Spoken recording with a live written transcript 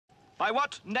By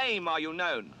what name are you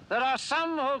known? There are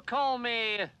some who call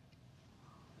me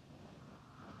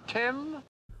Tim.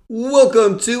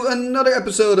 Welcome to another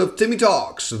episode of Timmy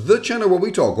Talks, the channel where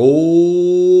we talk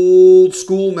old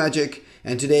school Magic.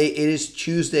 And today it is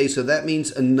Tuesday, so that means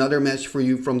another match for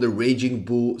you from the Raging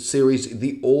Bull series,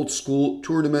 the old school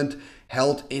tournament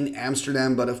held in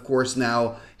Amsterdam, but of course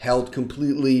now held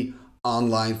completely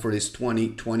online for this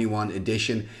 2021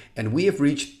 edition. And we have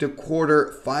reached the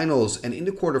quarterfinals, and in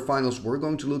the quarterfinals we're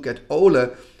going to look at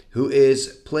Ole, who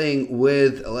is playing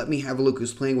with, let me have a look,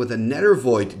 who's playing with a Nether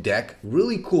Void deck.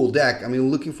 Really cool deck. I mean,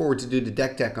 looking forward to do the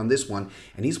deck tech on this one.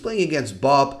 And he's playing against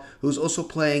Bob, who's also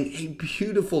playing a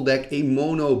beautiful deck, a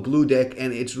mono blue deck,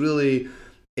 and it's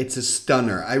a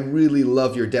stunner. I really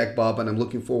love your deck, Bob, and I'm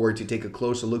looking forward to take a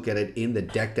closer look at it in the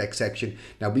deck tech section.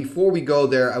 Now, before we go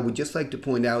there, I would just like to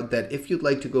point out that if you'd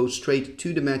like to go straight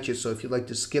to the matches, so if you'd like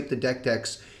to skip the deck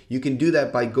techs, you can do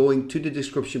that by going to the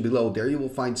description below. There you will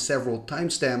find several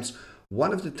timestamps.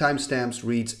 One of the timestamps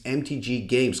reads MTG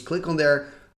Games. Click on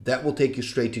there. That will take you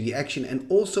straight to the action. And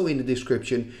also in the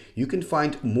description, you can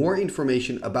find more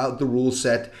information about the rule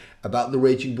set, about the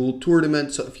Raging Bull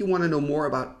tournament. So if you want to know more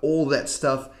about all that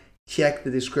stuff, check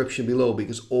the description below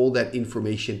because all that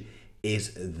information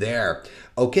is there.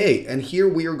 Okay, and here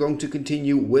we are going to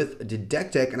continue with the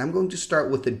deck tech. And I'm going to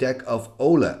start with the deck of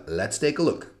Ole. Let's take a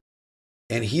look.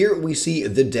 And here we see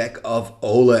the deck of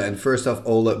Ole. And first off,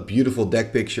 Ole, beautiful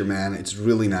deck picture, man. It's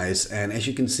really nice. And as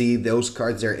you can see, those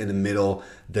cards there in the middle,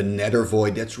 the Nether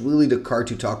Void, that's really the card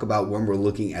to talk about when we're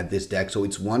looking at this deck. So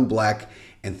it's 1 black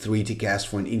and 3 to cast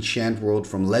for an Enchant World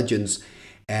from Legends.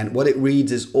 And what it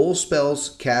reads is all spells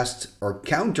cast are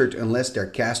countered unless their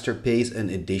caster pays an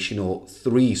additional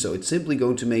 3. So it's simply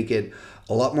going to make it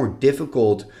a lot more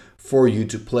difficult for you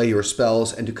to play your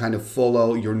spells and to kind of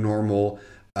follow your normal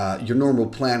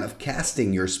plan of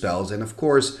casting your spells. And of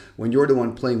course, when you're the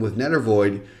one playing with Nether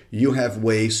Void, you have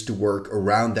ways to work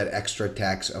around that extra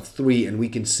tax of 3. And we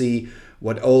can see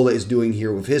what Ole is doing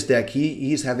here with his deck.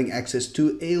 He's having access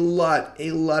to a lot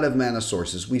of mana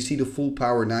sources. We see the full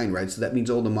power 9, right? So that means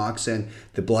all the Moxen,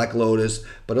 the Black Lotus,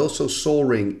 but also Soul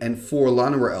Ring and 4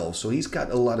 Llanowar Elves. So he's got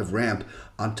a lot of ramp.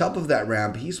 On top of that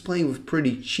ramp, he's playing with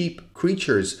pretty cheap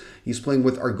creatures. He's playing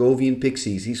with Argovian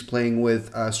Pixies. He's playing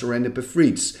with Serendib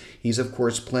Efreets. He's, of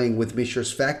course, playing with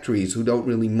Mishra's Factories, who don't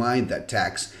really mind that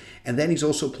tax. And then he's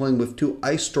also playing with 2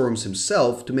 Ice Storms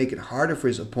himself to make it harder for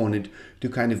his opponent to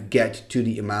kind of get to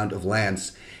the amount of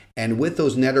lands. And with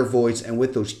those Nether Voids and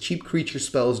with those cheap creature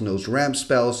spells and those ramp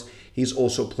spells, he's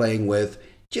also playing with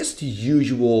just the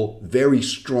usual very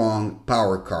strong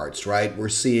power cards, right? We're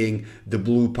seeing the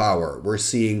blue power. We're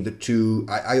seeing the 2,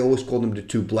 I always call them the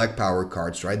 2 black power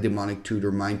cards, right? Demonic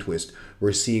Tutor, Mind Twist.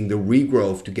 We're seeing the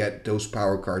Regrowth to get those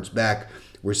power cards back.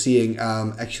 We're seeing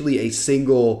actually a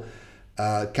single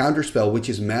counterspell, which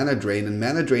is Mana Drain. And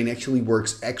Mana Drain actually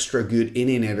works extra good in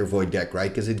a Nether Void deck, right?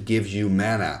 Because it gives you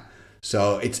mana.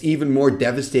 So it's even more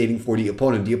devastating for the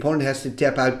opponent. The opponent has to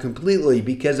tap out completely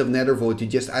because of Nether Void to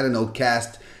just, I don't know,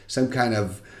 cast some kind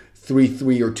of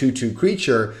 3/3 or 2/2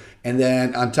 creature. And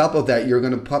then on top of that, you're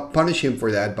going to punish him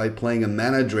for that by playing a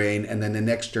Mana Drain. And then the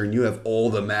next turn, you have all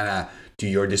the mana to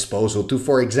your disposal to,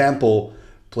 for example,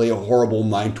 play a horrible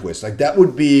Mind Twist. Like that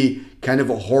would be kind of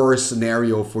a horror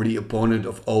scenario for the opponent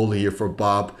of Ole here, for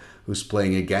Bob, who's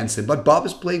playing against him. But Bob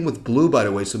is playing with blue, by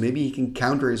the way, so maybe he can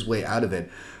counter his way out of it.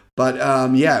 But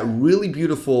yeah, really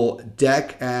beautiful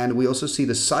deck. And we also see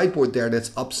the sideboard there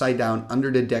that's upside down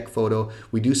under the deck photo.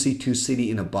 We do see 2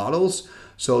 City in a Bottles.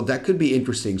 So that could be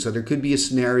interesting. So there could be a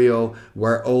scenario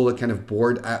where Ole kind of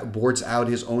boards out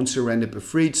his own Serendib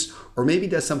Efreets, or maybe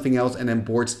does something else and then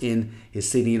boards in his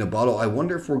City in a Bottle. I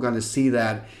wonder if we're going to see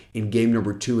that in game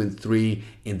number 2 and 3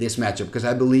 in this matchup, because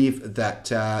I believe that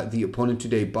the opponent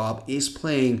today, Bob, is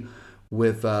playing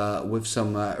with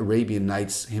some Arabian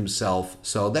Nights himself.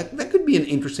 So that could be an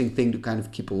interesting thing to kind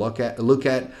of keep a look at.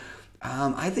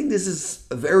 I think this is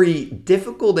a very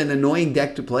difficult and annoying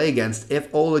deck to play against.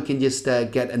 If Ole can just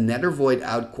get a Nether Void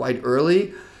out quite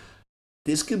early,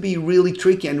 this could be really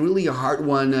tricky and really a hard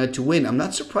one to win. I'm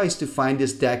not surprised to find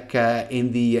this deck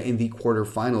in the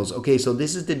quarterfinals. Okay, so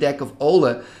this is the deck of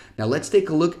Ole. Now let's take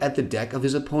a look at the deck of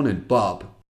his opponent, Bob.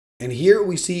 And here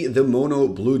we see the mono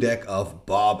blue deck of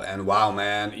Bob. And wow,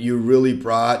 man, you really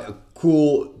brought a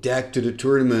cool deck to the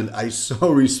tournament. I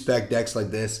so respect decks like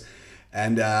this.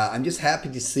 And I'm just happy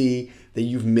to see that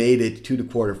you've made it to the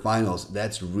quarterfinals.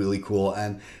 That's really cool.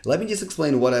 And let me just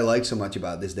explain what I like so much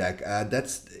about this deck.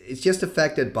 It's just the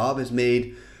fact that Bob has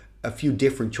made a few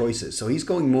different choices. So he's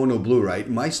going mono blue, right?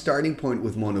 My starting point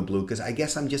with mono blue, because I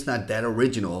guess I'm just not that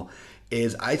original,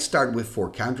 is I start with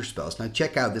 4 counterspells. Now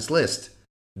check out this list.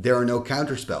 there are no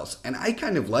counter spells. And I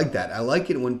kind of like that. I like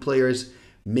it when players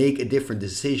make a different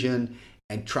decision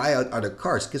and try out other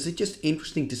cards, because it's just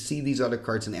interesting to see these other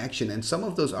cards in action. And some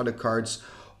of those other cards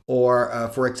are,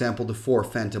 for example, the 4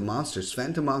 Phantom Monsters.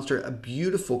 Phantom Monster, a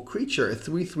beautiful creature, a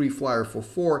 3/3 flyer for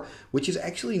 4, which is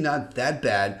actually not that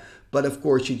bad. But of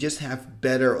course, you just have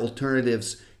better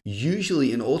alternatives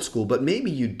usually in old school, but maybe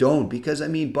you don't, because I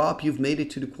mean, Bob, you've made it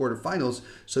to the quarterfinals,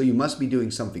 so you must be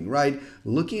doing something right.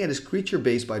 Looking at his creature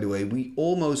base, by the way, we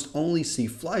almost only see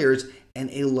flyers and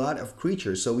a lot of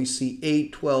creatures. So we see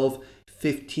 8, 12,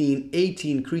 15,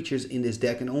 18 creatures in this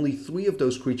deck, and only 3 of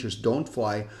those creatures don't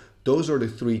fly. Those are the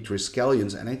 3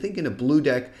 Triskelions, and I think in a blue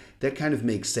deck that kind of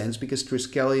makes sense, because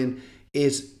Triskelion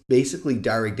is basically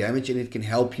direct damage, and it can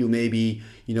help you maybe,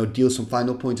 you know, deal some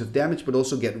final points of damage, but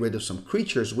also get rid of some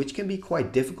creatures, which can be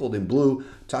quite difficult in blue.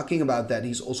 Talking about that,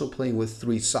 he's also playing with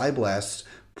 3 Psyblasts,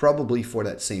 probably for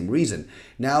that same reason.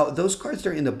 Now, those cards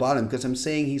are in the bottom because I'm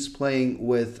saying he's playing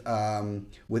with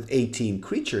 18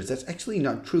 creatures. That's actually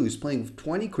not true. He's playing with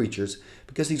 20 creatures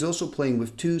because he's also playing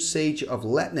with 2 Sage of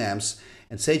Latnams.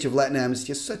 And Sage of Latnam is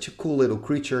just such a cool little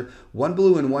creature. 1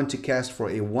 blue and 1 to cast for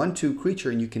a 1/2 creature,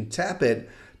 and you can tap it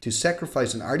to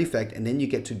sacrifice an artifact, and then you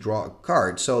get to draw a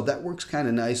card. So that works kind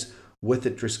of nice with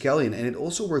the Triskelion, and it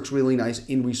also works really nice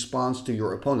in response to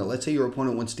your opponent. Let's say your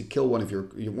opponent wants to kill one of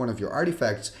your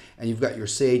artifacts, and you've got your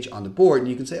Sage on the board, and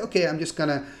you can say, okay, I'm just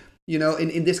gonna, you know,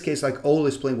 in this case, like Ole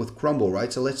is playing with Crumble,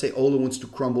 right? So let's say Ole wants to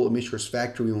crumble a Mishra's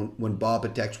Factory when Bob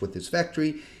attacks with his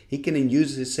factory. He can then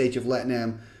use his Sage of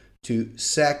Latnam to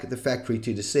sack the factory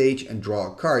to the Sage and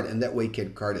draw a card, and that way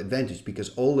get card advantage, because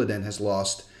Ole then has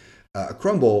lost a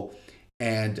Crumble,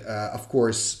 and of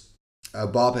course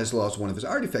Bob has lost one of his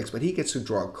artifacts, but he gets to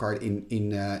draw a card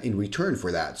in return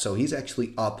for that. So he's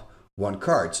actually up 1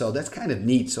 card. So that's kind of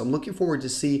neat. So I'm looking forward to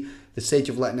see the Sage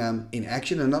of Latnam in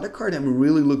action. Another card I'm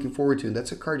really looking forward to, and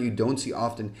that's a card you don't see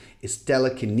often, is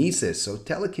Telekinesis. So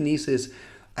Telekinesis,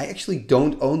 I actually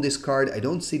don't own this card. I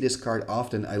don't see this card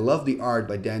often. I love the art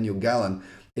by Daniel Gallen.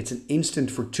 It's an instant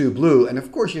for 2 blue. And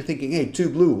of course you're thinking, hey, 2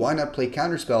 blue, why not play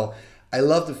Counterspell? I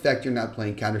love the fact you're not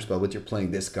playing Counterspell, but you're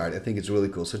playing this card. I think it's really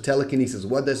cool. So Telekinesis,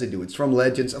 what does it do? It's from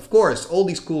Legends. Of course, all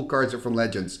these cool cards are from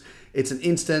Legends. It's an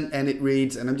instant, and it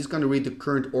reads, and I'm just going to read the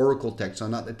current Oracle text, so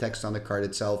not the text on the card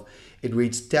itself. It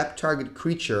reads, tap target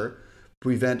creature,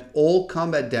 prevent all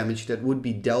combat damage that would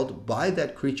be dealt by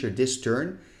that creature this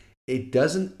turn. It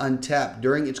doesn't untap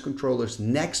during its controller's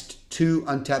next 2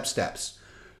 untap steps.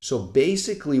 So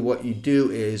basically what you do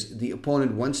is the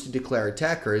opponent wants to declare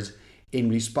attackers. In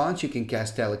response, you can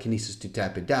cast Telekinesis to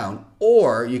tap it down,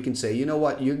 or you can say, you know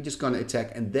what, you're just going to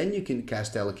attack, and then you can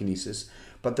cast Telekinesis.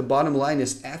 But the bottom line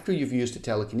is, after you've used the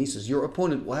Telekinesis, your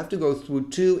opponent will have to go through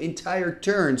 2 entire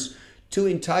turns, 2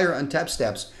 entire untap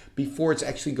steps before it's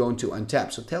actually going to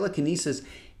untap. So Telekinesis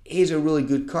is a really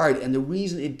good card, and the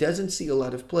reason it doesn't see a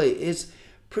lot of play is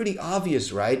pretty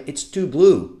obvious, right? It's 2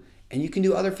 blue, and you can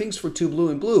do other things for 2 blue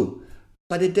and blue.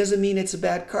 But it doesn't mean it's a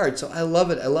bad card. So I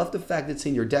love it. I love the fact it's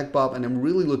in your deck, Bob, and I'm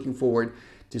really looking forward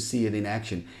to see it in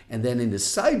action. And then in the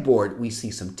sideboard, we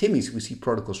see some Timmys. We see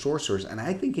Protocol Sorcerers. And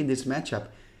I think in this matchup,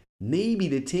 maybe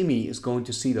the Timmy is going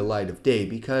to see the light of day,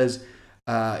 because,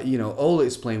 you know, Ole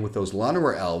is playing with those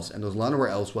Llanowar Elves, and those Llanowar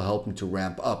Elves will help him to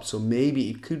ramp up. So maybe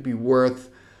it could be worth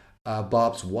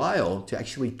Bob's while to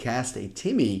actually cast a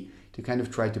Timmy to kind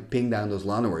of try to ping down those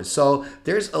Llanowars. So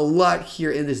there's a lot here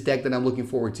in this deck that I'm looking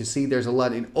forward to see. There's a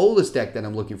lot in Ole's deck that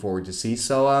I'm looking forward to see.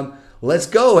 So let's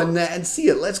go and see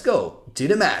it. Let's go to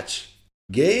the match.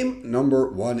 Game number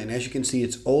 1, and as you can see,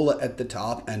 it's Ole at the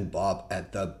top and Bob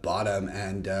at the bottom.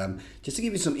 And just to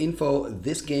give you some info,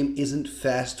 this game isn't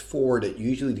fast forwarded.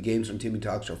 Usually the games from Timmy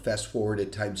Talks are fast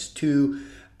forwarded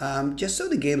 ×2, just so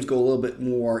the games go a little bit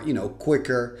more, you know,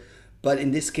 quicker. But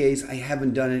in this case, I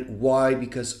haven't done it. Why?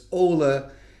 Because Ole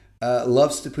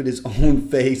loves to put his own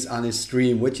face on his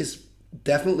stream, which is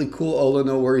definitely cool. Ole,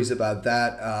 no worries about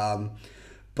that.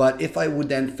 But if I would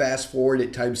then fast forward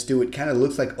it ×2, it kind of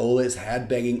looks like Ole is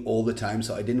headbanging all the time.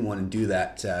 So I didn't want to do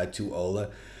that to Ole.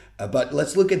 But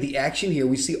let's look at the action here.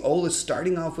 We see Ole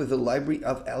starting off with the Library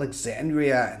of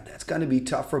Alexandria. And that's going to be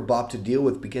tough for Bob to deal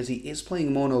with because he is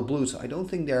playing mono blue. So I don't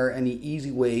think there are any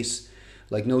easy ways,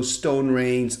 like no Stone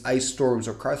Rains, Ice Storms,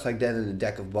 or cards like that in the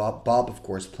deck of Bob. Bob, of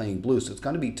course, playing blue. So it's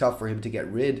going to be tough for him to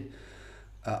get rid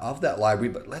of that library.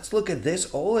 But let's look at this.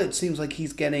 Oh, it seems like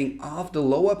he's getting off the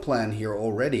Loa plan here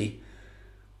already,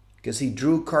 because he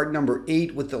drew card number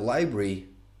 8 with the library.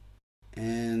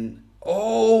 And,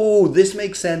 oh, this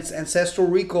makes sense. Ancestral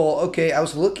Recall. Okay, I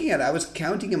was looking at it. I was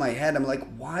counting in my head. I'm like,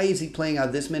 why is he playing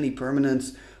out this many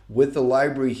permanents with the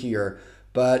library here?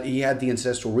 but he had the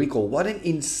Ancestral Recall. What an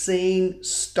insane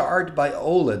start by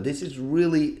Ole. This is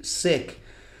really sick.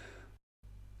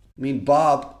 I mean,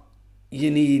 Bob,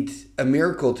 you need a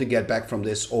miracle to get back from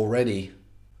this already.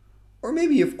 Or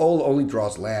maybe if Ole only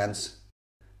draws lands.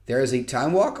 There is a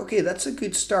Time Walk. Okay, that's a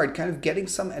good start. Kind of getting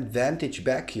some advantage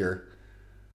back here.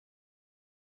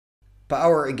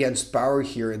 Power against power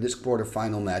here in this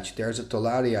quarterfinal match. There's a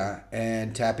Tolaria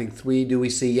and tapping 3. Do we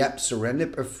see? Yep,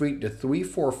 Serendib Efreet, the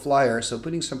 3/4 flyer. So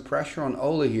putting some pressure on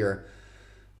Ole here.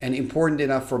 And important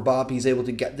enough for Bob, he's able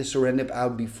to get the Serendib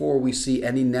out before we see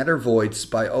any Nether Voids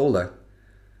by Ole.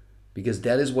 Because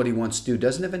that is what he wants to do.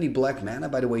 Doesn't have any black mana,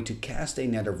 by the way, to cast a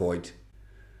Nether Void.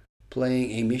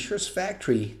 Playing a Mishra's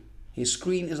Factory. His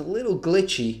screen is a little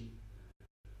glitchy.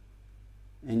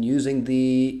 And using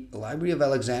the Library of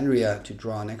Alexandria to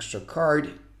draw an extra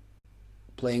card.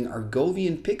 Playing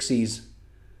Argovian Pixies.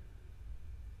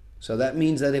 So that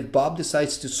means that if Bob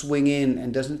decides to swing in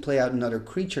and doesn't play out another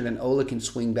creature, then Ole can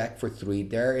swing back for 3.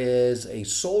 There is a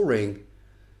Soul Ring.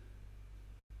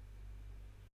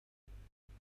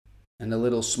 And a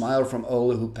little smile from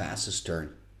Ole, who passes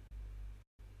turn.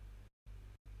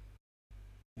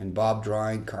 And Bob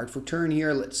drawing card for turn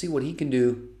here. Let's see what he can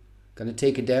do. Going to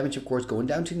take a damage, of course, going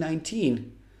down to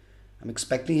 19. I'm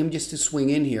expecting him just to swing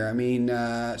in here. I mean,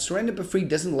 Serendib Efreet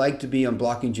doesn't like to be on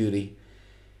blocking duty.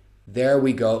 There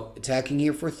we go. Attacking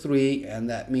here for 3. And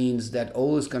that means that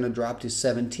Ole is going to drop to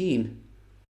 17.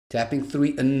 Tapping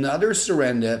 3. Another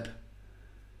Serendib.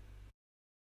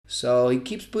 So he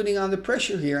keeps putting on the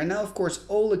pressure here. And now, of course,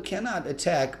 Ole cannot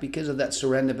attack because of that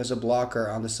Serendib as a blocker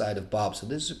on the side of Bob. So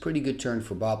this is a pretty good turn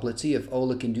for Bob. Let's see if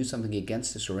Ole can do something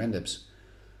against the Serendibs.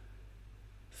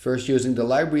 First using the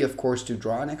library, of course, to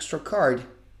draw an extra card.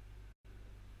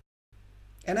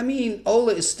 And I mean, Ole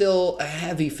is still a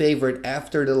heavy favorite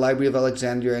after the Library of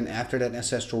Alexandria and after that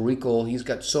Ancestral Recall. He's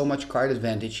got so much card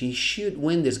advantage. He should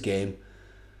win this game.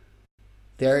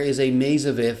 There is a Maze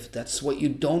of If. That's what you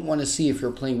don't want to see if you're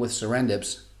playing with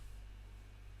Serendibs.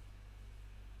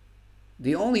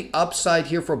 The only upside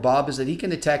here for Bob is that he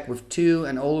can attack with 2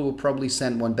 and Ole will probably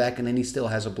send 1 back and then he still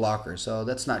has a blocker. So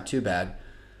that's not too bad.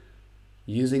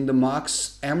 Using the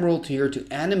Mox Emerald here to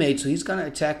animate. So he's going to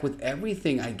attack with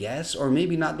everything, I guess. Or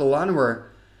maybe not the Llanowar.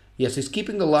 Yes, he's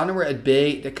keeping the Llanowar at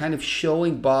bay. They're kind of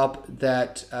showing Bob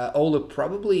that Ole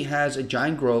probably has a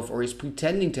Giant Growth or is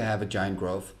pretending to have a Giant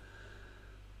Growth.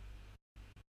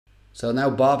 So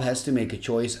now Bob has to make a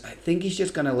choice. I think he's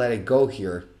just going to let it go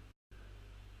here.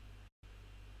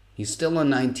 He's still on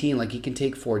 19, like he can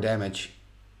take 4 damage.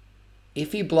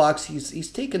 If he blocks,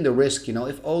 he's taken the risk, you know.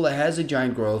 If Ole has a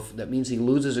Giant Growth, that means he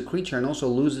loses a creature and also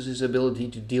loses his ability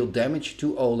to deal damage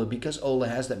to Ole because Ole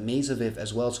has that Maze of If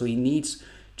as well. So he needs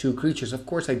 2 creatures. Of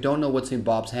course, I don't know what's in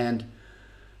Bob's hand.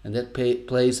 And that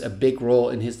plays a big role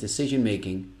in his decision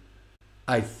making.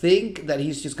 I think that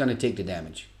he's just going to take the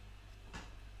damage.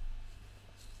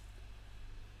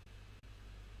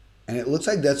 And it looks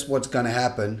like that's what's going to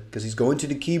happen because he's going to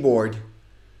the keyboard.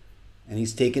 And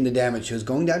he's taking the damage. So he's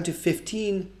going down to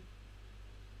 15.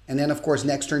 And then, of course,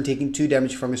 next turn taking 2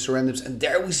 damage from his Serendibs. And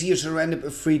there we see a Serendib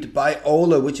Efreet by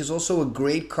Ole, which is also a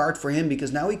great card for him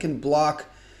because now he can block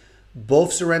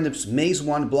both Serendibs. Maze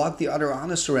 1, block the other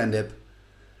on a Serendib.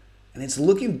 And it's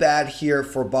looking bad here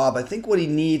for Bob. I think what he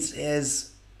needs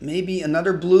is maybe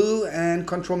another blue and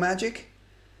Control Magic.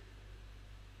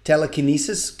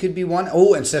 Telekinesis could be one.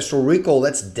 Oh, Ancestral Recall.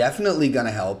 That's definitely going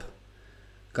to help.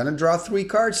 Gonna draw 3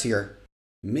 cards here.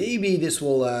 Maybe this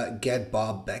will get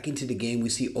Bob back into the game. We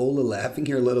see Ole laughing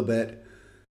here a little bit.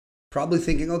 Probably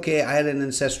thinking, okay, I had an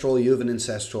Ancestral, you have an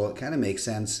Ancestral. It kind of makes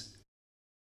sense.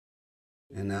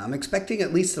 And I'm expecting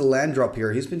at least a land drop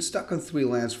here. He's been stuck on 3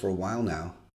 lands for a while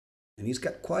now. And he's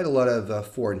got quite a lot of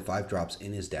 4 and 5 drops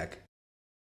in his deck.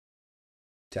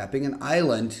 Tapping an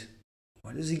island.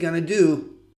 What is he gonna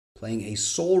do? Playing a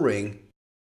Soul Ring.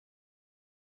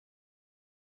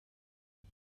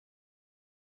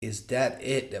 Is that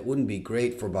it? That wouldn't be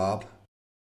great for Bob.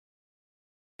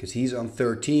 Because he's on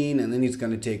 13 and then he's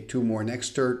going to take 2 more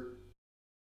next turn.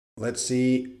 Let's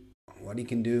see what he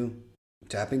can do.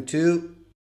 Tapping 2.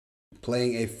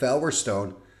 Playing a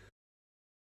Felwar.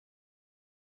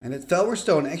 And that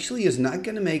Felwar actually is not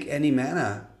going to make any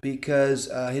mana. Because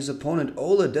his opponent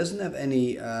Ole doesn't have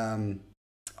any...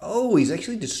 Oh, he's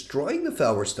actually destroying the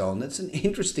Felwar. That's an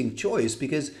interesting choice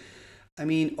because... I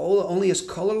mean, Ole only has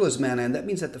colorless mana, and that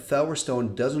means that the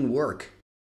Felwar doesn't work.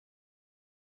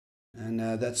 And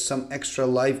that's some extra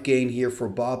life gain here for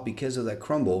Bob because of that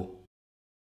crumble.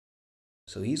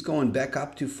 So he's going back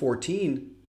up to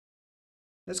 14.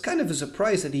 That's kind of a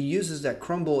surprise that he uses that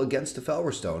crumble against the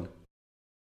Felwar.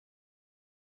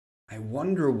 I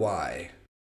wonder why.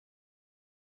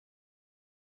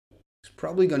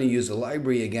 Probably going to use the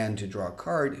library again to draw a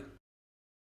card.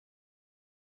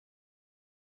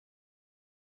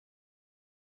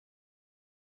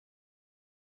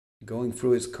 Going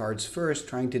through his cards first,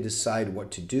 trying to decide what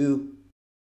to do.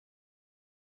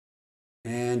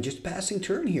 And just passing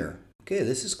turn here. Okay,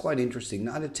 this is quite interesting.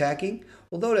 Not attacking,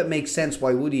 although that makes sense.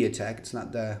 Why would he attack? It's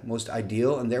not the most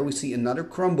ideal. And there we see another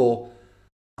crumble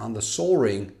on the Soul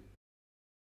Ring.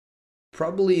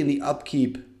 Probably in the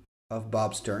upkeep of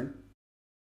Bob's turn.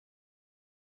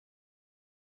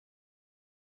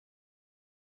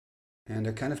 And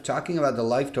they're kind of talking about the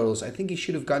life totals. I think he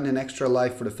should have gotten an extra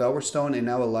life for the Felwar Stone and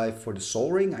now a life for the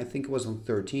Soul Ring. I think it was on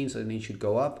 13, so then he should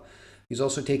go up. He's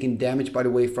also taking damage, by the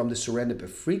way, from the Serendib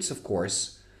Efreets, of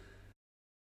course.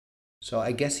 So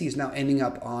I guess he's now ending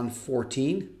up on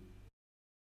 14.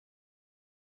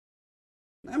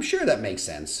 I'm sure that makes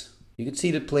sense. You can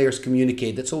see that players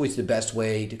communicate. That's always the best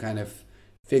way to kind of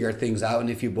figure things out. And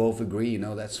if you both agree, you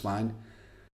know, that's fine.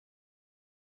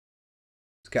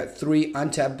 He's got 3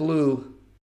 untapped blue.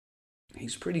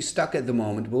 He's pretty stuck at the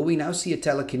moment. Will we now see a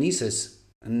telekinesis?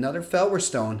 Another Felwar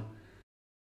Stone.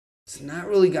 It's not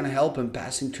really going to help him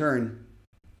passing turn.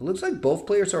 It looks like both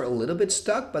players are a little bit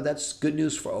stuck, but that's good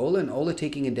news for Ole. And Ole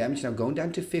taking a damage now, going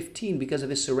down to 15 because of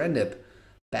his Serendib.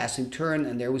 Passing turn,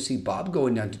 and there we see Bob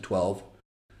going down to 12.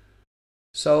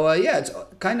 So yeah, it's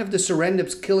kind of the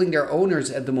Serendibs killing their owners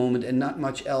at the moment and not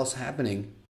much else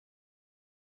happening.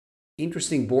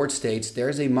 Interesting board states.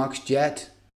 There's a Mox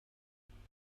Jet.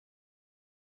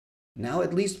 Now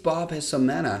at least Bob has some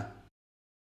mana.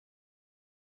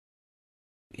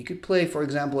 He could play, for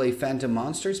example, a Phantom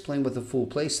Monsters, playing with a full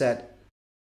playset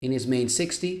in his main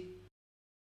 60.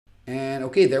 And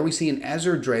okay, there we see an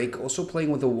Azure Drake, also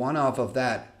playing with a one-off of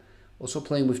that. Also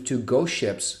playing with 2 Ghost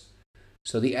Ships.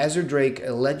 So the Azure Drake,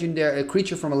 a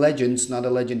creature from a Legends, not a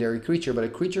legendary creature, but a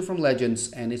creature from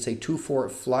Legends, and it's a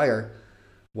 2/4 flyer.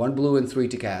 1 blue and 3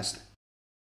 to cast.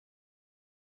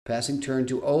 Passing turn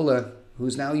to Ole,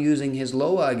 who's now using his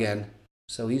Loa again.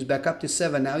 So he's back up to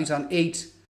 7, now he's on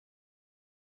 8.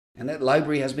 And that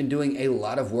library has been doing a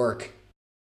lot of work.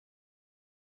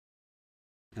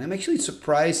 And I'm actually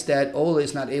surprised that Ole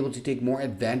is not able to take more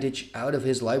advantage out of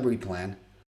his library plan.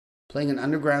 Playing an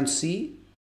Underground Sea.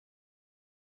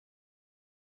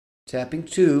 Tapping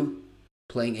 2.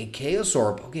 Playing a Chaos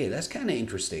Orb. Okay, that's kind of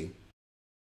interesting.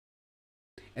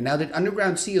 And now that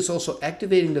Underground Sea is also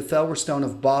activating the Felwar Stone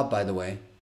of Bob, by the way.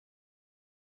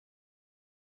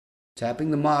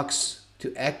 Tapping the Mox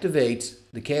to activate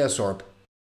the Chaos Orb.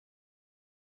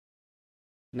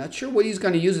 Not sure what he's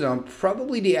going to use it on.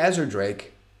 Probably the Azure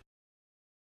Drake.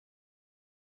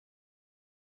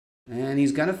 And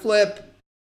he's going to flip.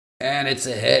 And it's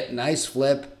a hit. Nice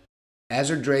flip.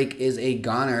 Azure Drake is a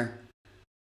goner.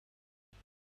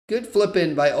 Good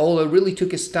flipping by Ole. Really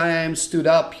took his time, stood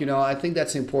up. You know, I think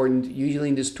that's important. Usually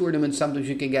in this tournament, sometimes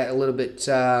you can get a little bit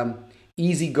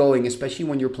easy going, especially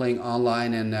when you're playing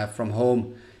online and from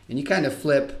home. And you kind of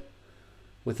flip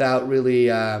without really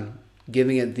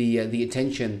giving it the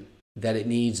attention that it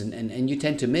needs. And you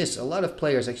tend to miss. A lot of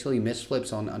players actually miss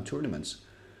flips on tournaments.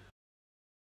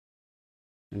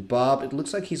 And Bob, it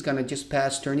looks like he's going to just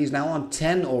pass turn. He's now on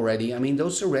 10 already. I mean,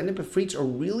 those Serendib Efreets are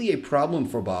really a problem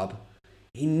for Bob.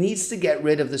 He needs to get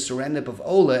rid of the Serendib of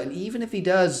Ole. And even if he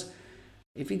does,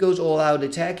 if he goes all out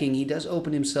attacking, he does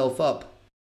open himself up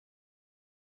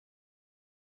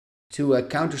to a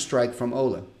counter-strike from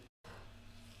Ole.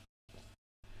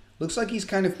 Looks like he's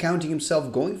kind of counting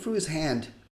himself, going through his hand,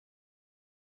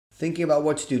 thinking about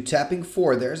what to do. Tapping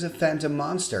 4. There's a Phantom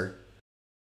Monster.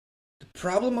 The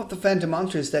problem of the Phantom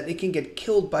Monster is that it can get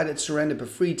killed by that Serendib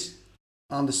Efreet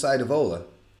on the side of Ole.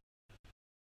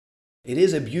 It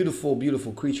is a beautiful,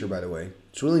 beautiful creature, by the way.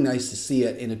 It's really nice to see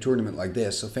it in a tournament like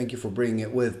this, so thank you for bringing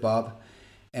it with, Bob.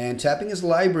 And tapping his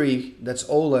library, that's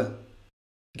Ole.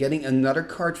 Getting another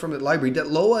card from that library. That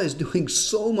Loa is doing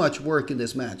so much work in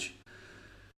this match.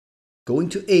 Going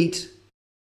to 8.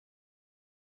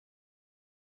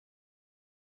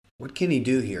 What can he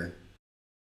do here?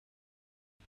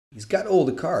 He's got all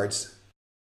the cards.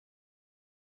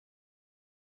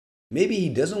 Maybe he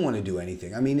doesn't want to do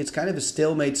anything. I mean, it's kind of a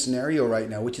stalemate scenario right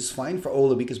now, which is fine for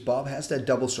Ole because Bob has that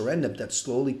double Serendib that's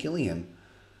slowly killing him.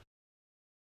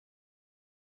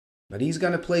 But he's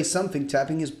going to play something,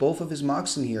 tapping both of his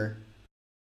Mox in here.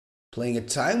 Playing a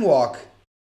Time Walk.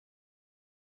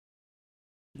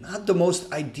 Not the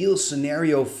most ideal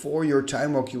scenario for your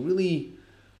Time Walk. You really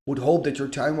would hope that your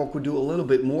Time Walk would do a little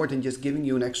bit more than just giving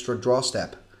you an extra draw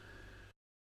step.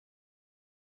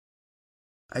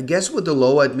 I guess with the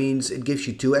Loa it means it gives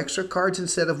you 2 extra cards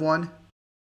instead of 1.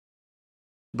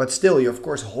 But still, you're of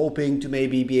course hoping to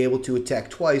maybe be able to attack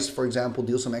twice, for example,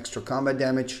 deal some extra combat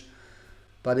damage.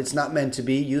 But it's not meant to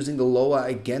be. Using the Loa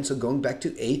again, so going back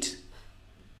to 8.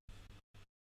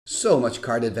 So much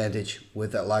card advantage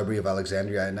with that Library of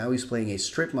Alexandria. And now he's playing a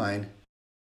Strip Mine.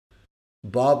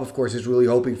 Bob, of course, is really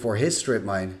hoping for his Strip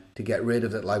Mine to get rid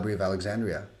of that Library of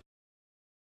Alexandria.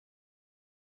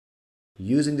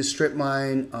 Using the Strip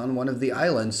Mine on one of the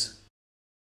islands.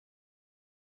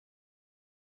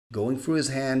 Going through his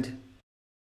hand.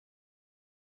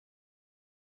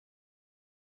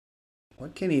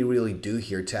 What can he really do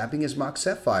here? Tapping his Mox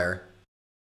Sapphire.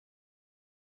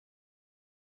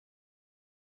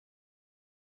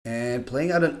 And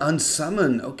playing out an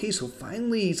Unsummon. Okay, so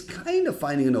finally he's kind of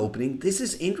finding an opening. This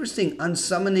is interesting.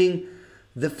 Unsummoning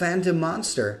the Phantom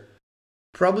Monster.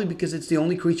 Probably because it's the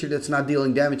only creature that's not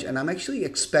dealing damage. And I'm actually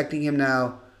expecting him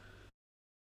now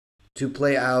to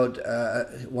play out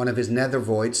one of his Nether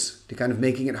Voids. To kind of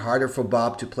making it harder for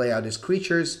Bob to play out his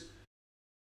creatures.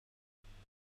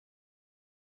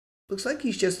 Looks like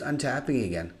he's just untapping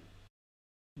again.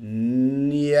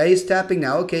 Yeah, he's tapping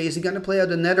now. Okay, is he going to play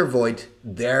out a Nether Void?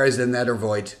 There's the Nether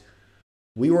Void.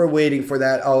 We were waiting for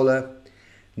that, Ole.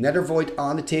 Nether Void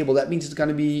on the table. That means it's going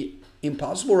to be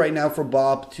impossible right now for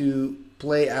Bob to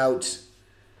play out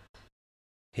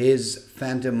his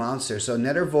Phantom Monster. So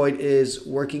Nether Void is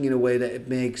working in a way that it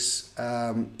makes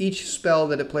each spell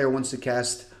that a player wants to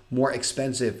cast more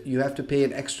expensive. You have to pay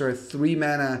an extra 3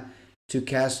 mana to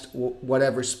cast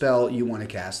whatever spell you want to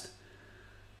cast.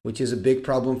 Which is a big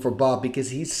problem for Bob because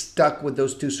he's stuck with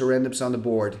those 2 Serendips on the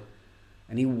board.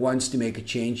 And he wants to make a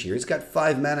change here. He's got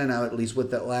 5 mana now at least with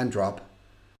that land drop.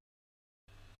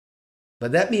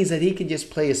 But that means that he can just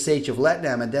play a Sage of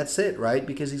Letnam and that's it, right?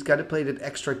 Because he's got to play that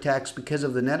extra tax because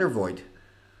of the Nether Void.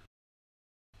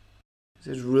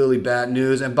 This is really bad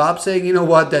news. And Bob's saying, you know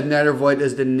what? That Nether Void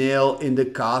is the nail in the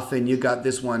coffin. You got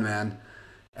this one, man.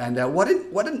 And what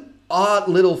an odd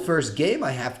little first game,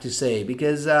 I have to say,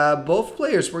 because both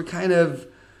players were kind of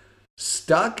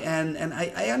stuck, and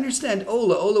I understand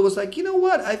Ole. Ole was like, you know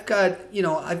what, I've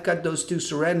got those 2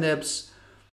 Serendips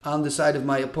on the side of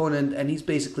my opponent, and he's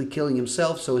basically killing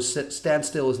himself, so his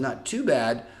standstill is not too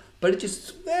bad, but it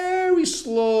just very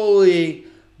slowly,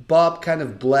 Bob kind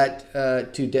of bled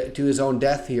to his own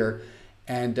death here.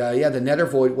 And yeah, the Nether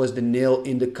Void was the nail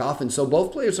in the coffin. So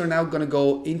both players are now going to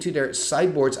go into their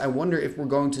sideboards. I wonder if we're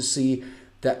going to see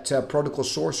that Protocol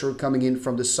Sorcerer coming in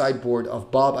from the sideboard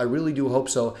of Bob. I really do hope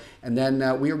so. And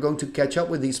then we are going to catch up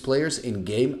with these players in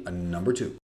game number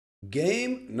 2.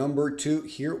 Game number 2.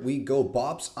 Here we go.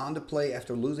 Bob's on the play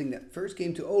after losing that first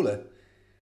game to Ole.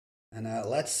 And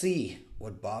let's see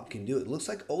what Bob can do. It looks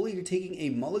like Ole is taking a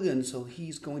mulligan, so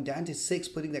he's going down to 6,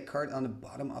 putting that card on the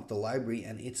bottom of the library,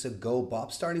 and it's a go.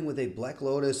 Bob starting with a Black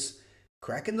Lotus,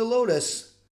 cracking the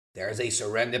Lotus. There's a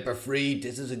Serendib Efreet.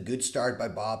 This is a good start by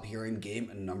Bob here in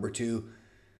game number 2.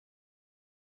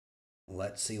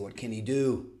 Let's see what can he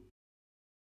do.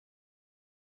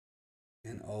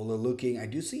 And Ole looking, I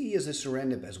do see he has a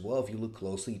Serendib as well if you look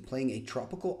closely, playing a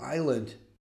Tropical Island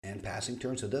and passing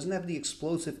turn, so it doesn't have the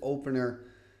explosive opener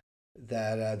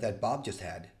that Bob just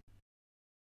had.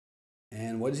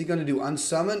 And what is he going to do?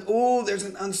 Unsummon? Oh, there's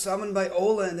an Unsummon by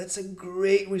Ole, and that's a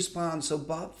great response. So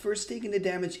Bob first taking the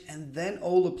damage, and then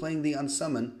Ole playing the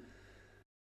Unsummon.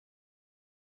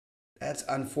 That's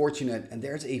unfortunate. And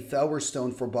there's a Felwer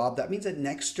Stone for Bob. That means that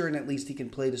next turn, at least, he can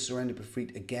play the Serendib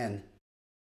Efreet again.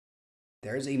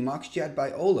 There's a Moxjet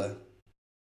by Ole.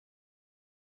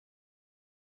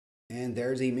 And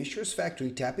there's a Mishra's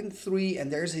Factory tapping 3,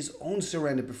 and there's his own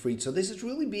Serendib Efreet. So this has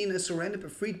really been a Serendib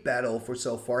Efreet battle for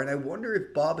so far, and I wonder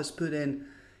if Bob has put in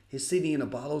his City in a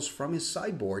Bottles from his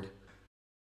sideboard.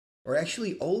 Or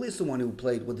actually, Ole is the one who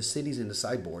played with the cities in the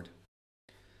sideboard.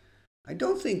 I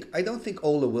don't think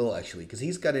Ole will actually, because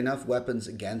he's got enough weapons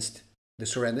against the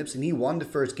Serendips, and he won the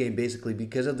first game basically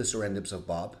because of the Serendips of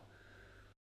Bob.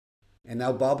 And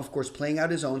now Bob, of course, playing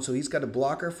out his own, so he's got a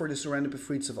blocker for the Serendib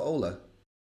Efreets of Ole.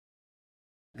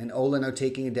 And Ole now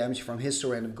taking a damage from his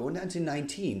Serendib, going down to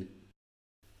 19.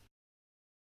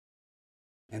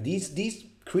 And these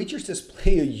creatures just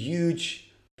play a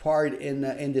huge part in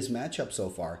this matchup so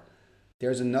far.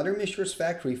 There's another Mishra's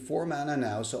Factory, 4 mana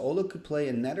now, so Ole could play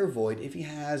a Nether Void if he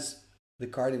has the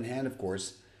card in hand, of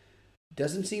course.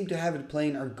 Doesn't seem to have it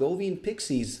playing Argovian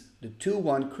Pixies, the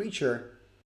 2/1 creature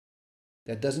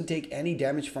that doesn't take any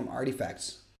damage from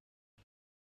artifacts.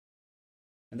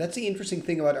 And that's the interesting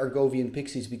thing about Argovian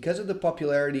Pixies. Because of the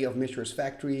popularity of Mishra's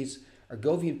Factories,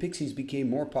 Argovian Pixies became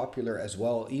more popular as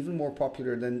well, even more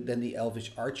popular than the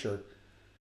Elvish Archer,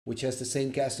 which has the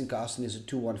same casting cost and is a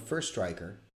 2/1 first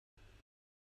striker.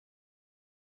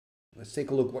 Let's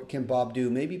take a look. What can Bob do?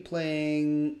 Maybe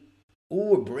playing...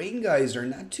 Oh, a Brain Geyser.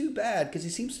 Not too bad, because he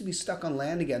seems to be stuck on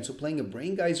land again. So playing a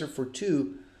Brain Geyser for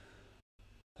 2.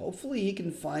 Hopefully he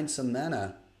can find some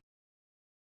mana.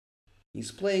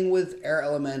 He's playing with air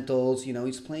elementals. You know,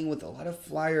 he's playing with a lot of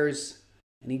flyers.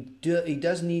 And he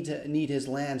does need his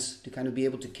lands to kind of be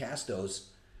able to cast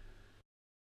those.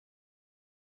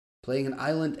 Playing an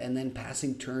island and then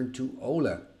passing turn to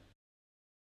Ole.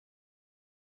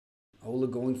 Ole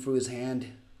going through his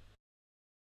hand.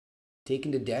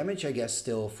 Taking the damage, I guess,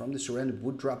 still from the Serendib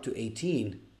would drop to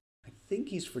 18. I think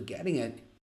he's forgetting it.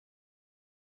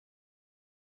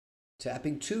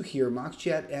 Tapping 2 here, Mox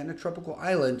Jet and a Tropical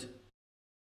Island.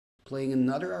 Playing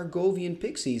another Argovian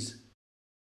Pixies.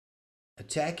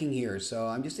 Attacking here, so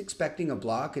I'm just expecting a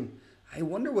block, and I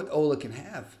wonder what Ole can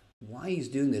have. Why he's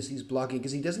doing this. He's blocking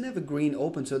because he doesn't have a green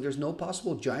open, so there's no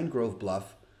possible Giant Grove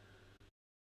bluff.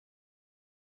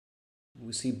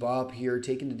 We see Bob here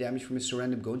taking the damage from his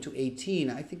Serendib, going to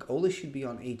 18. I think Ole should be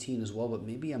on 18 as well, but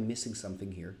maybe I'm missing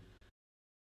something here.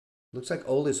 Looks like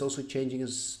Ole is also changing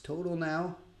his total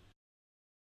now.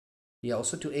 Yeah,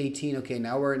 also to 18. Okay,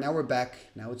 now we're back.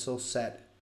 Now it's all set.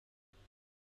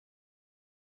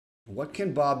 What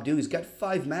can Bob do? He's got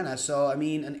 5 mana, so I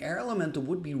mean, an air elemental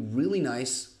would be really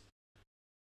nice.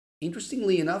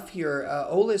 Interestingly enough here,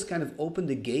 Ole has kind of opened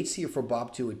the gates here for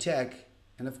Bob to attack.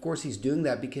 And of course he's doing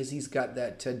that because he's got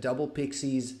that double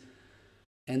Pixies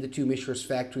and the 2 Mishra's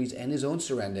Factories and his own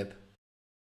Serendib.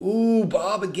 Ooh,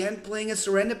 Bob again playing a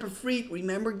Serendib Efreet.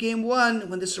 Remember game 1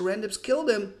 when the Serendibs killed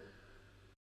him?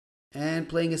 And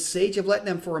playing a Sage of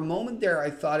Letnam. For a moment there,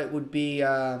 I thought it would be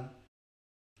a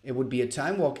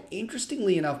Time Walk.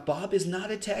 Interestingly enough, Bob is not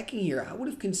attacking here. I would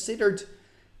have considered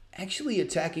actually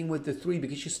attacking with the 3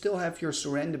 because you still have your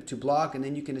Serendib to block, and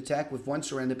then you can attack with 1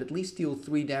 Serendib, at least deal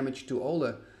 3 damage to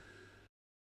Ole.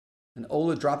 And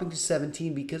Ole dropping to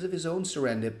 17 because of his own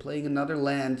Serendib, playing another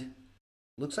land.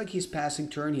 Looks like he's passing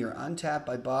turn here. Untapped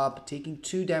by Bob, taking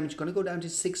 2 damage, going to go down to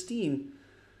 16.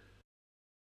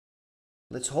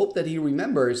 Let's hope that he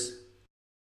remembers.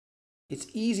 It's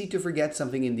easy to forget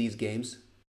something in these games.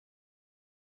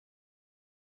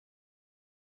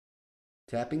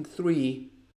 Tapping 3.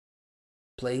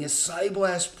 Playing a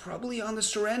Psyblast, probably on the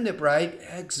Serendib, right?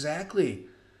 Exactly.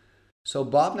 So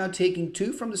Bob now taking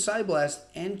 2 from the Psyblast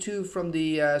and 2 from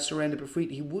the Serendib Efreet.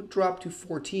 He would drop to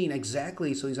 14,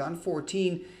 exactly. So he's on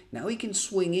 14. Now he can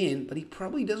swing in, but he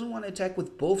probably doesn't want to attack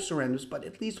with both Serendibs, but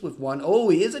at least with 1. Oh,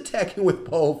 he is attacking with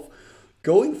both.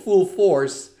 Going full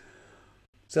force.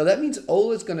 So that means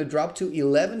Ole is going to drop to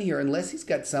 11 here, unless he's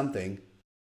got something.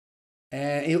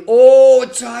 And oh, a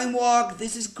Time Walk.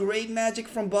 This is great magic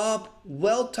from Bob.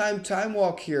 Well-timed Time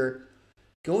Walk here.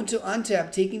 Going to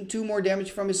untap, taking 2 more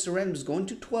damage from his Serendibs, going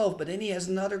to 12, but then he has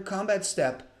another combat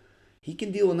step. He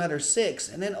can deal another 6,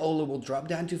 and then Ole will drop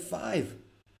down to 5.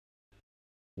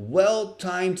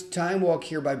 Well-timed Time Walk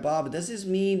here by Bob. Does this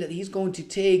mean that he's going to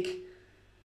take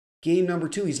game number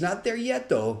 2? He's not there yet,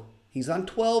 though. He's on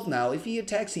 12 now. If he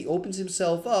attacks, he opens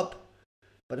himself up.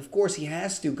 But of course he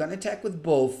has to. Gonna attack with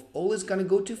both. Ole is gonna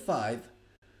go to 5.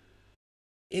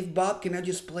 If Bob can now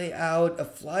just play out a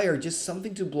flyer, just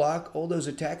something to block all those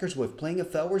attackers with. Playing a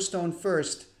Felwar Stone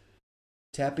first.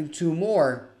 Tapping 2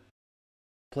 more.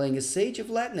 Playing a Sage of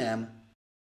Letnam.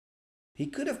 He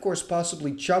could of course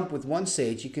possibly chump with 1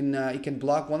 Sage. He can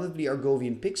block one of the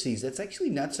Argovian Pixies. That's actually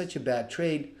not such a bad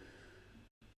trade.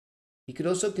 He could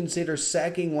also consider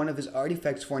sacking one of his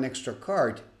artifacts for an extra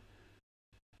card.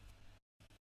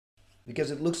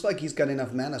 Because it looks like he's got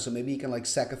enough mana, so maybe he can like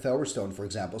sack a Felwar Stone, for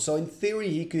example. So in theory,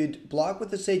 he could block with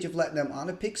the Sage of Letnam on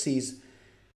a Pixies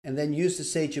and then use the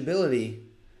Sage ability.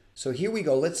 So here we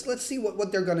go. Let's see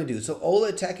what they're going to do. So Ole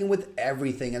attacking with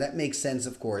everything, and that makes sense,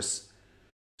 of course.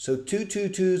 So 2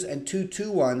 2/2s and 2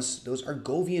 2/1s. Those are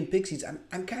Argovian Pixies.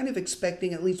 I'm kind of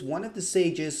expecting at least one of the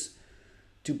Sages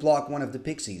to block one of the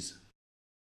Pixies.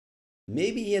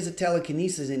 Maybe he has a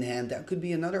Telekinesis in hand. That could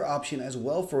be another option as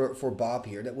well for Bob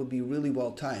here. That would be really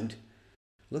well timed.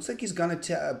 Looks like he's going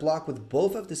to block with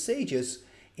both of the Sages.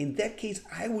 In that case,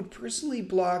 I would personally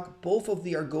block both of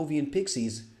the Argovian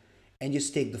Pixies and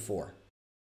just take the 4.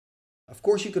 Of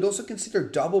course, you could also consider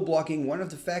double blocking one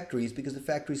of the Factories because the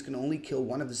Factories can only kill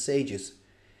one of the Sages.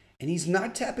 And he's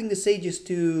not tapping the Sages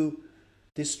to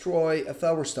destroy a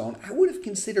Felwar Stone. I would have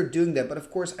considered doing that, but of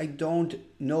course I don't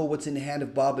know what's in the hand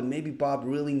of Bob, and maybe Bob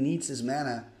really needs his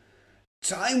mana.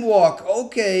 Time Walk,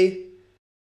 okay.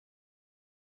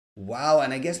 Wow,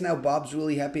 and I guess now Bob's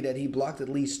really happy that he blocked at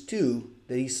least 2,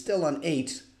 that he's still on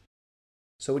 8.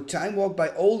 So a Time Walk by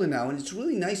Ole now, and it's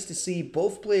really nice to see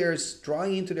both players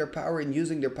drawing into their power and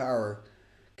using their power,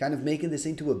 kind of making this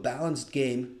into a balanced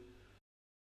game.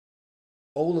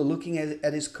 Ole looking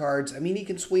at his cards. I mean, he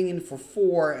can swing in for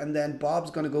 4, and then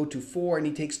Bob's going to go to 4, and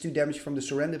he takes 2 damage from the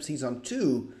Serendips. He's on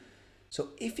 2. So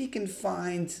if he can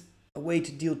find a way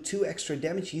to deal 2 extra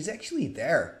damage, he's actually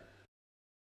there.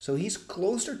 So he's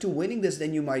closer to winning this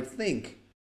than you might think.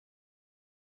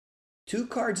 2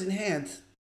 cards in hand.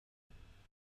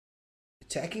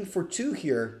 Attacking for 2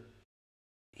 here.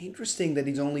 Interesting that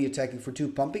he's only attacking for 2.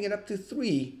 Pumping it up to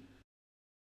 3.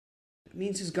 That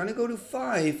means he's going to go to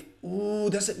 5. Ooh,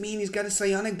 does it mean he's got a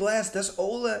Psionic Blast? Does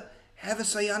Ole have a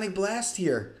Psionic Blast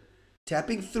here?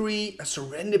 Tapping 3, a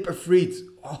Serendib Efreets.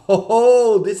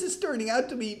 Oh, this is turning out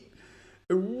to be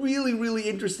a really, really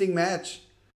interesting match.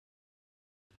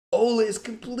 Ole is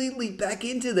completely back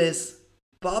into this.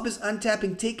 Bob is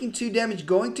untapping, taking 2 damage,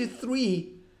 going to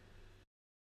 3.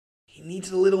 He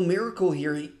needs a little miracle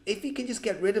here. If he can just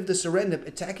get rid of the Serendib,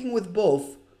 attacking with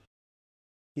both.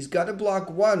 He's got to block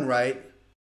 1, right?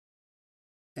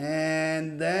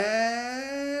 And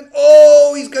then...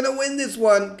 oh, he's going to win this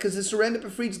one. Because the Serendib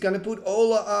Efreets is going to put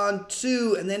Ole on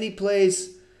 2. And then he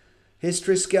plays his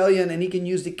Triskelion. And he can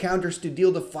use the counters to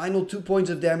deal the final 2 points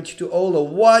of damage to Ole.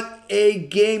 What a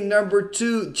game number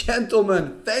 2.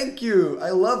 Gentlemen, thank you.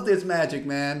 I love this magic,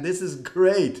 man. This is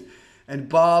great. And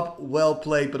Bob, well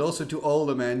played. But also to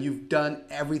Ole, man. You've done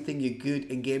everything you could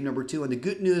in game number 2. And the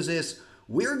good news is...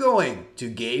 we're going to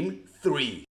game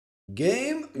 3.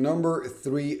 Game number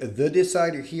 3, the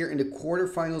decider here in the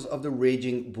quarterfinals of the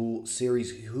Raging Bull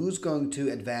series. Who's going to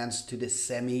advance to the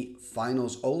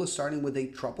semi-finals? Ole starting with a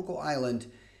Tropical Island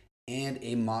and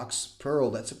a Mox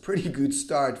Pearl. That's a pretty good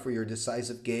start for your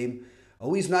decisive game.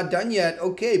 Oh, he's not done yet.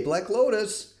 Okay, Black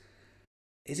Lotus.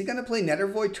 Is he going to play Nether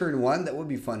Void turn 1? That would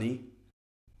be funny.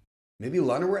 Maybe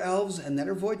Llanowar Elves and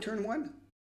Nether Void turn 1?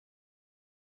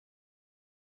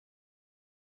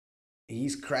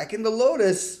 He's cracking the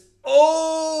Lotus.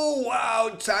 Oh,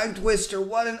 wow. Time Twister.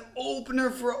 What an opener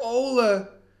for Ole.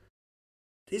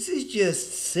 This is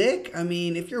just sick. I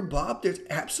mean, if you're Bob, there's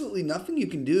absolutely nothing you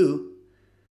can do.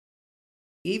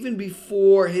 Even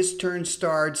before his turn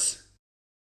starts,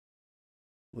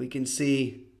 we can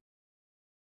see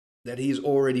that he's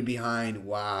already behind.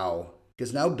 Wow.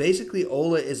 Because now basically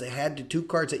Ole is ahead to 2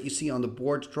 cards that you see on the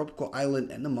board. Tropical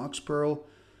Island and the Mox Pearl.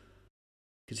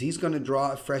 Because he's going to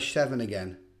draw a fresh 7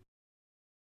 again.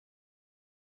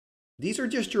 These are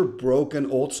just your broken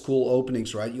old school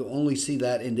openings, right? You only see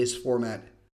that in this format.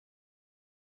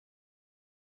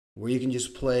 Where you can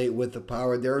just play with the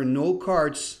power. There are no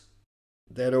cards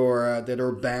that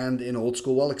are banned in old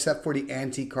school. Well, except for the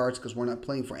anti cards, because we're not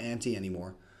playing for anti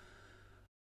anymore.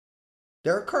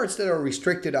 There are cards that are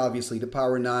restricted, obviously. The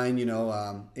power 9,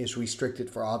 is restricted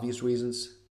for obvious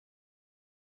reasons.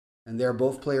 And there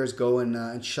both players go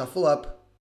and shuffle up.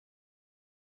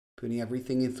 Putting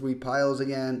everything in 3 piles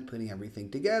again. Putting everything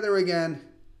together again.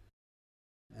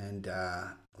 And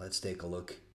let's take a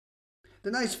look.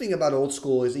 The nice thing about old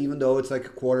school is even though it's like a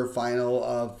quarterfinal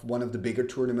of one of the bigger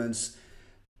tournaments,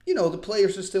 the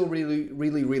players are still really,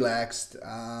 really relaxed.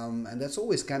 And that's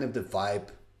always kind of the vibe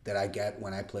that I get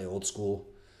when I play old school.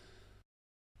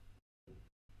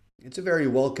 It's a very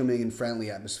welcoming and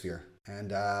friendly atmosphere.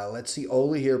 And let's see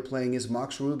Ole here playing his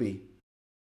Mox Ruby.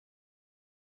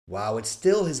 Wow, it's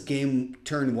still his game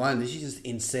turn 1. This is just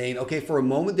insane. Okay, for a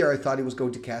moment there I thought he was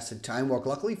going to cast a Time Walk.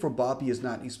 Luckily for Bob, he is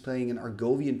not. He's playing an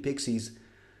Argovian Pixies.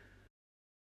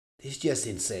 This is just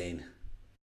insane.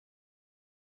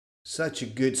 Such a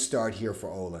good start here for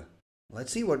Ole.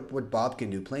 Let's see what Bob can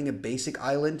do. Playing a basic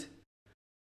island.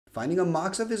 Finding a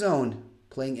Mox of his own.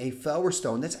 Playing a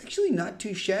Felwar. That's actually not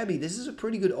too shabby. This is a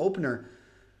pretty good opener.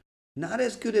 Not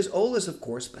as good as Ole's, of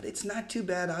course, but it's not too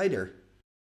bad either.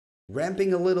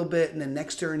 Ramping a little bit, and then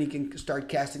next turn he can start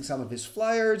casting some of his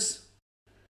flyers.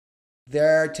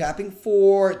 There, tapping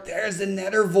 4. There's the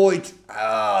Nether Void.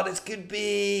 Oh, this could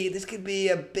be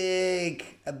a big,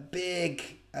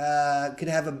 could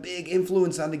have a big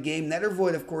influence on the game. Nether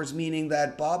Void, of course, meaning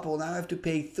that Bob will now have to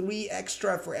pay 3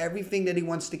 extra for everything that he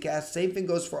wants to cast. Same thing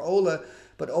goes for Ole,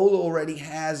 but Ole already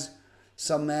has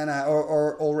some mana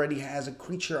or already has a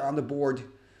creature on the board.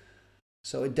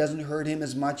 So it doesn't hurt him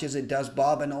as much as it does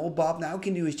Bob. And all Bob now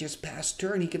can do is just pass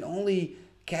turn. He can only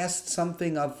cast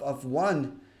something of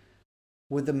 1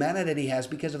 with the mana that he has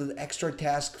because of the extra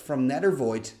task from Nether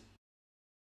Void.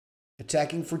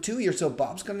 Attacking for 2 here. So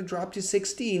Bob's going to drop to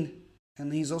 16.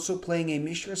 And he's also playing a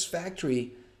Mishra's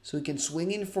Factory. So he can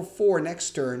swing in for 4 next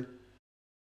turn.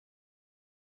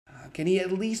 Can he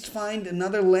at least find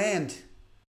another land?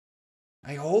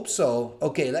 I hope so.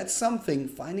 Okay, that's something.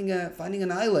 Finding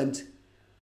an island.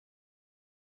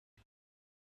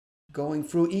 Going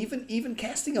through, even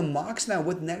casting a Mox now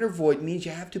with Nether Void means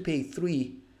you have to pay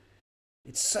 3.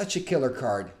 It's such a killer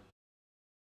card.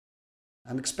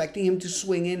 I'm expecting him to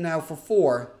swing in now for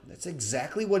 4. That's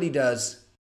exactly what he does.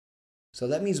 So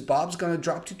that means Bob's going to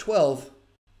drop to 12.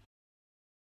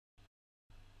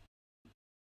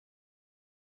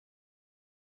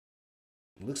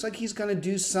 Looks like he's going to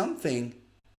do something.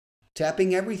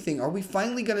 Tapping everything. Are we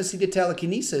finally going to see the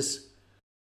telekinesis?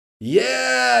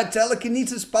 Yeah,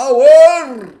 telekinesis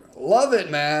power! Love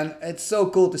it, man. It's so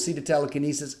cool to see the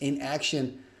telekinesis in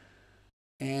action.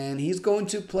 And he's going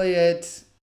to play it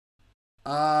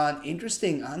on,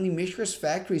 interesting, on the Mishra's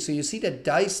Factory. So you see the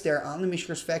dice there on the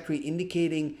Mishra's Factory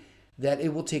indicating that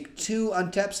it will take 2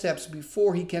 untap steps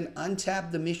before he can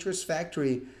untap the Mishra's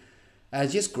Factory.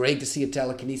 It's just great to see a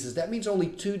telekinesis. That means only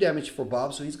 2 damage for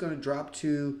Bob, so he's going to drop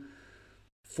to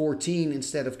 14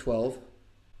 instead of 12.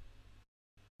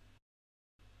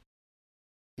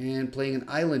 And playing an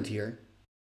island here.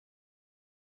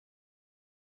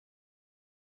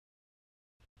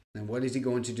 And what is he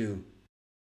going to do?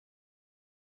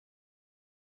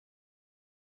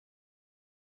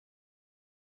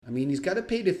 I mean, he's got to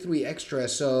pay the 3 extra,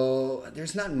 so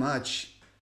there's not much.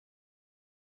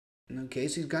 Okay,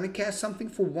 so he's going to cast something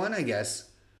for 1, I guess.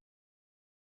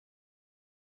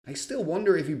 I still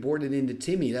wonder if he boarded into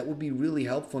Timmy. That would be really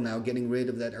helpful now, getting rid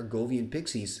of that Argovian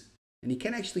Pixies. And he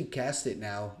can actually cast it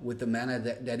now with the mana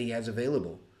that he has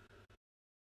available.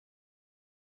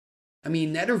 I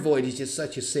mean, Nether Void is just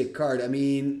such a sick card. I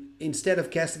mean, instead of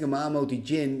casting a Mahamoti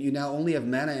Jin, you now only have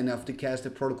mana enough to cast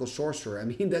a Protocol Sorcerer. I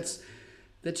mean, that's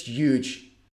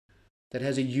huge. That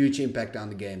has a huge impact on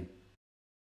the game.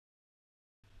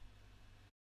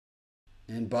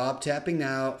 And Bob tapping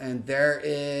now, and there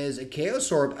is a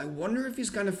Chaos Orb. I wonder if he's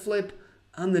going to flip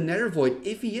on the Nether Void.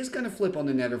 If he is going to flip on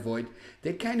the Nether Void,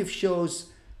 that kind of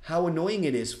shows how annoying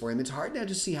it is for him. It's hard now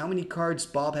to see how many cards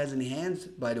Bob has in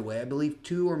hand, by the way. I believe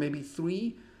 2 or maybe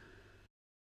 3.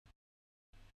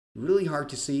 Really hard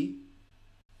to see.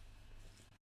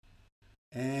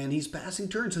 And he's passing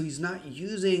turn, so he's not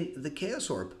using the Chaos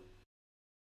Orb.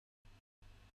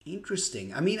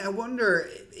 Interesting. I mean, I wonder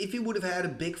if he would have had a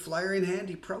big flyer in hand,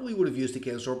 he probably would have used the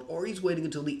Chaos Orb, or he's waiting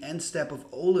until the end step of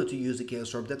Ole to use the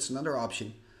Chaos Orb. That's another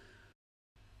option.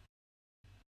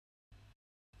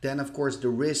 Then, of course, the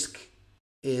risk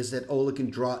is that Ole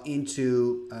can draw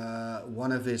into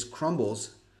one of his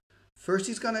crumbles. First,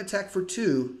 he's going to attack for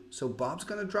 2, so Bob's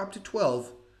going to drop to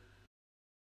 12.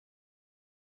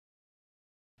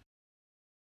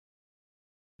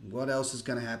 What else is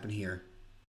going to happen here?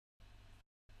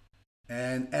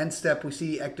 And end step, we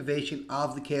see activation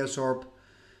of the Chaos Orb.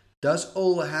 Does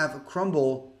Ole have a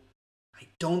crumble? I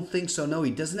don't think so. No,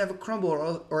 he doesn't have a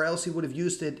crumble, or else he would have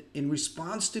used it in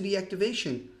response to the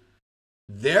activation.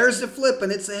 There's the flip,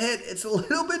 and it's a hit. It's a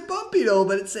little bit bumpy, though,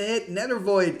 but it's a hit. Nether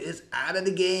Void is out of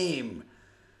the game.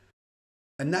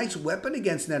 A nice weapon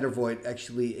against Nether Void,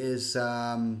 actually, is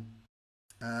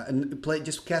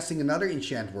just casting another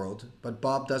Enchant World, but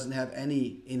Bob doesn't have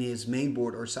any in his main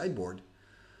board or sideboard.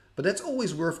 But that's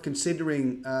always worth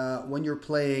considering when you're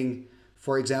playing,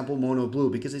 for example, Mono Blue,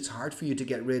 because it's hard for you to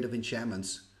get rid of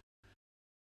enchantments.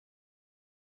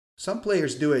 Some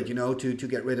players do it, you know, to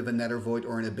get rid of a Nether Void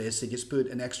or an Abyss. They just put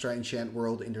an extra Enchant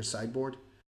World in their sideboard.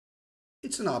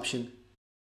 It's an option.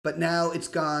 But now it's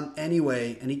gone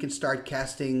anyway, and he can start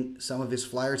casting some of his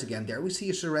flyers again. There we see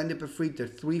a Serendib Efreet, the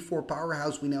 3-4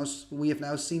 powerhouse. We have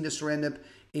now seen the Serendib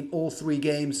in all 3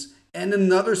 games. And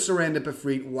another Serendib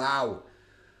Efreet. Wow.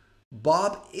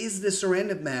 Bob is the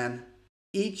Serendib man.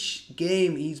 Each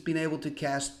game he's been able to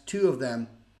cast 2 of them.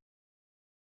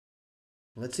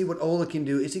 Let's see what Ole can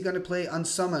do. Is he going to play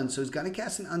Unsummon? So he's going to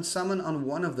cast an Unsummon on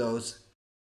one of those.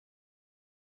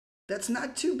 That's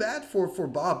not too bad for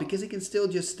Bob, because he can still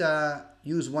just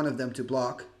use one of them to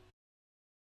block.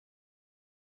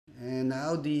 And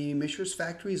now the Mishra's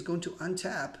Factory is going to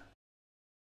untap.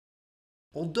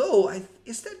 Although,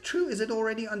 is that true? Is it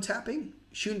already untapping?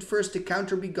 Shouldn't first the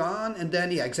counter be gone, and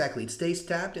then, yeah, exactly, it stays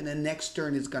tapped, and then next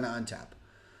turn it's going to untap.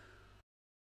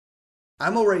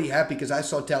 I'm already happy because I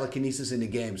saw telekinesis in the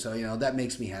game, so, you know, that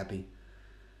makes me happy.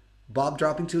 Bob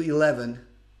dropping to 11.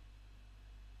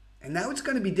 And now it's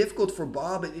going to be difficult for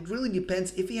Bob. It really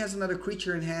depends. If he has another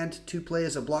creature in hand to play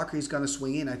as a blocker, he's going to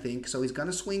swing in, I think. So he's going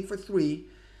to swing for 3.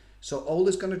 So Ole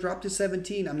is going to drop to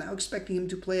 17. I'm now expecting him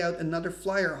to play out another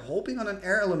flyer, hoping on an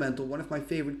Air Elemental, one of my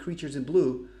favorite creatures in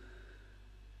blue.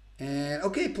 And,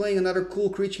 okay, playing another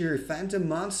cool creature here, Phantom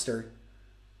Monster.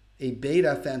 A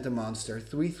beta Phantom Monster,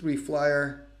 3/3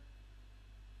 flyer.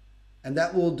 And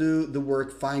that will do the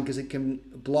work fine, because it can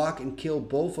block and kill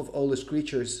both of Ole's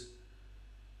creatures.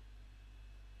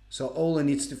 So Ole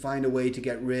needs to find a way to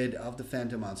get rid of the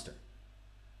Phantom Monster.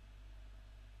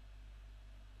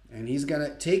 And he's going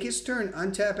to take his turn,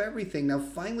 untap everything. Now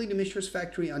finally the Mishra's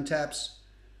Factory untaps.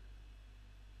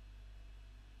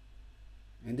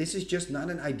 And this is just not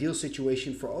an ideal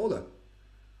situation for Ole.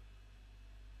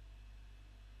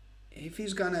 If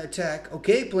he's going to attack,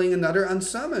 okay, playing another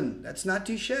unsummon. That's not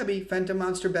too shabby. Phantom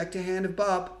Monster back to hand of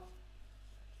Bob.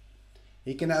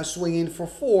 He can now swing in for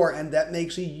 4, and that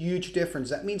makes a huge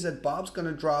difference. That means that Bob's going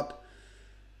to drop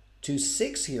to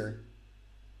 6 here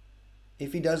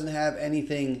if he doesn't have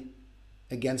anything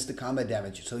against the combat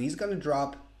damage. So he's going to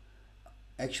drop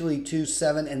actually to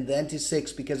 7 and then to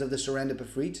 6 because of the Serendib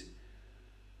Efreets.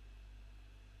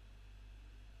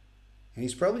 And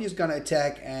he's probably just going to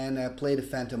attack and play the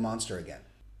Phantom Monster again.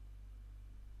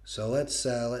 So let's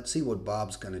see what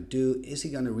Bob's going to do. Is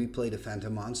he going to replay the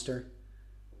Phantom Monster?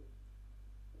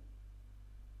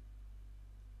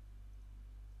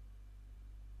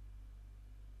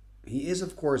 He is,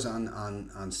 of course,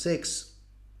 on 6,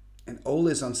 and Ole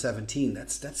is on 17.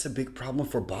 That's a big problem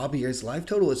for Bob here. His life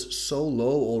total is so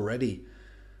low already. He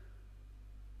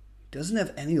doesn't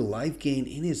have any life gain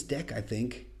in his deck, I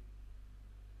think.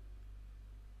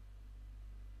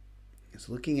 He's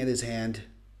looking at his hand.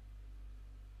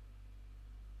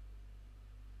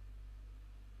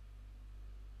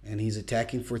 And he's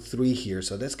attacking for 3 here.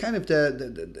 So that's kind of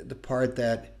the part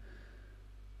that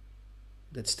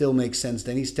still makes sense.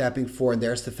 Then he's tapping 4, and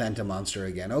there's the Phantom Monster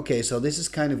again. Okay, so this is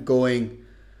kind of going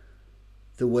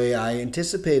the way I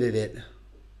anticipated it.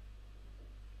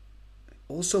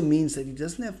 Also means that he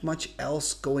doesn't have much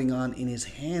else going on in his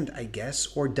hand, I guess.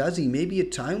 Or does he? Maybe a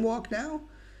Time Walk now?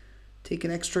 Take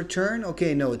an extra turn?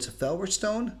 Okay, no, it's a Felwar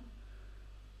Stone.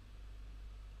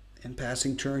 And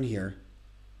passing turn here.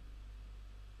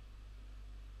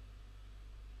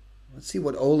 Let's see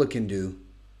what Ole can do.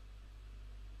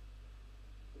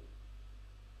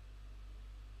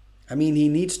 I mean, he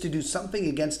needs to do something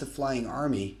against the Flying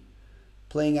Army.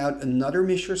 Playing out another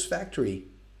Mishra's Factory.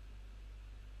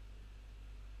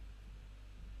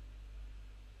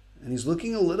 And he's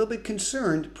looking a little bit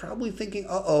concerned. Probably thinking,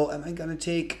 uh-oh, am I going to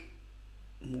take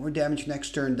more damage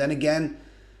next turn? Then again,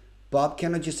 Bob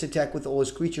cannot just attack with all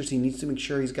his creatures. He needs to make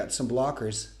sure he's got some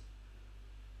blockers.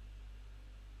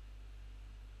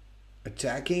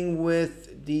 Attacking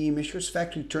with the Mishra's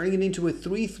Factory, turning it into a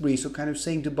 3/3, so kind of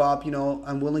saying to Bob, you know,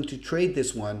 I'm willing to trade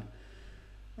this one.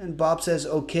 And Bob says,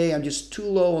 okay, I'm just too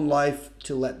low on life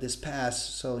to let this pass.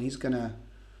 So he's going to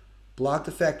block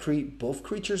the factory. Both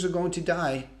creatures are going to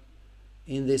die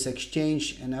in this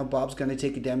exchange. And now Bob's going to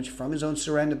take a damage from his own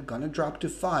Serendib, going to drop to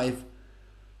 5.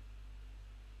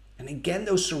 And again,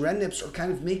 those Serendibs are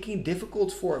kind of making it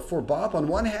difficult for Bob. On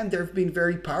one hand, they've been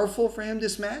very powerful for him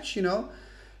this match, you know,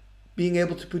 being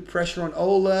able to put pressure on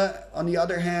Ole. On the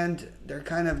other hand, they're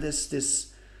kind of this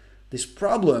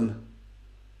problem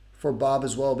for Bob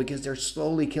as well, because they're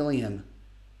slowly killing him.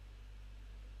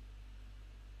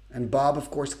 And Bob,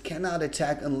 of course, cannot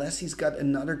attack unless he's got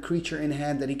another creature in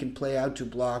hand that he can play out to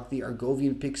block the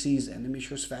Argovian Pixies and the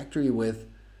Mishra's Factory with.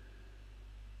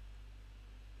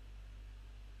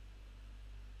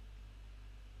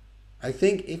 I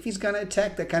think if he's going to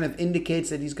attack, that kind of indicates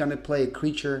that he's going to play a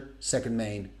creature second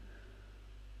main.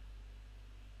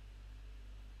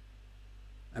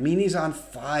 I mean, he's on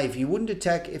 5. He wouldn't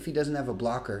attack if he doesn't have a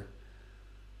blocker.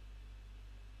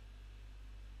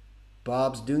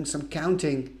 Bob's doing some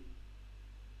counting.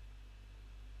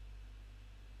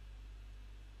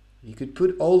 You could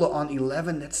put Ole on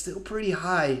 11. That's still pretty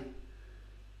high.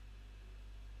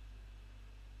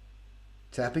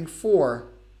 Tapping 4.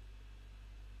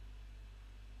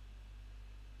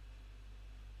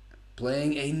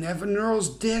 Playing a Nevinyrral's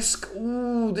Disc.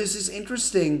 Ooh, this is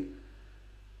interesting.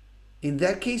 In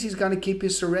that case, he's going to keep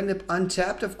his Serendib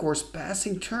untapped, of course,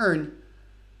 passing turn.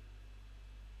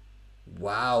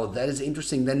 Wow, that is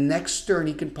interesting. The next turn,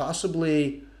 he can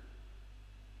possibly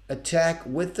attack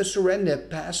with the Serendib,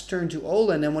 pass turn to Ole,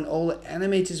 and then when Ole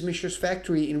animates his Mishra's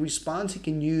Factory, in response, he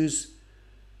can use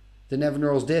the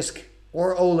Nevinyrral's Disc.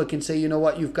 Or Ole can say, you know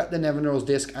what, you've got the Nevinyrral's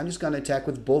Disc. I'm just going to attack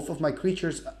with both of my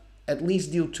creatures, at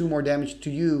least deal 2 more damage to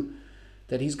you,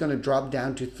 that he's going to drop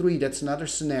down to 3. That's another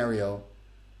scenario.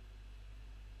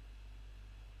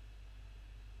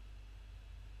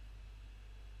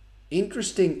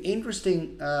 Interesting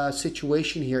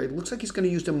situation here. It looks like he's going to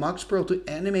use the Mox Pearl to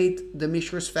animate the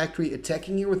Mishra's Factory,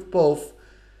 attacking here with both.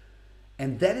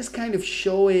 And that is kind of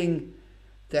showing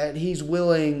that he's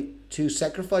willing to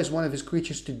sacrifice one of his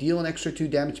creatures to deal an extra 2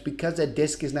 damage because that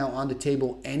disc is now on the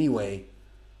table anyway.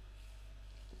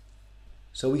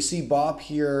 So we see Bob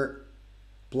here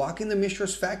blocking the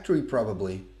Mishra's Factory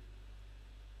probably.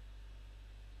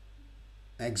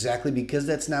 Exactly, because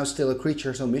that's now still a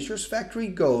creature. So Mishra's Factory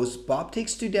goes. Bob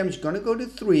takes 2 damage, gonna go to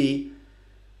 3.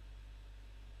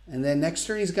 And then next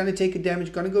turn he's gonna take a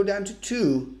damage, gonna go down to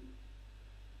 2.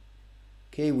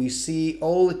 Okay, we see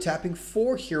Ole tapping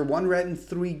 4 here, 1 red and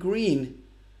 3 green.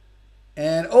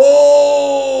 And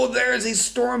oh, there's a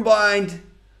Stormbind.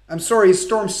 I'm sorry,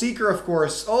 Stormseeker, of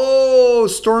course. Oh,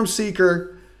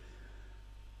 Stormseeker.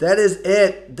 That is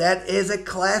it. That is a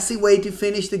classy way to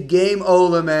finish the game,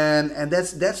 Ole, man. And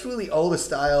that's really Ole's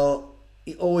style.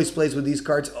 He always plays with these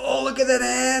cards. Oh, look at that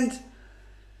hand.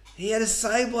 He had a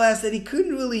Side Blast that he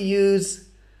couldn't really use.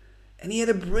 And he had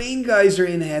a Brain Geyser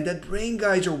in hand. That Brain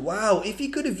Geyser, wow. If he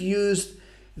could have used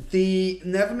the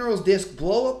Nevinyrral's Disc,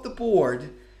 blow up the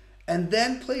board, and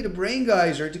then play the Brain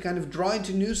Geyser to kind of draw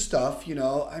into new stuff, you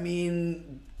know, I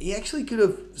mean, he actually could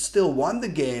have still won the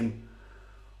game.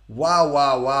 Wow,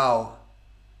 wow, wow.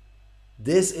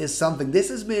 This is something. This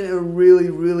has been a really,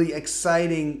 really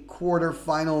exciting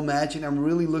quarter-final match, and I'm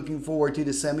really looking forward to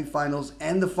the semifinals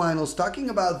and the finals. Talking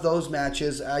about those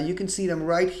matches, you can see them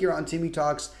right here on Timmy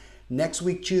Talks next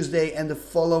week Tuesday and the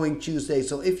following Tuesday.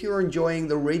 So if you're enjoying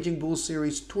the Raging Bull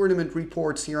Series tournament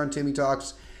reports here on Timmy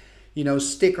Talks, you know,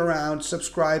 stick around,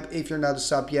 subscribe if you're not a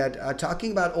sub yet.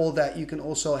 Talking about all that, you can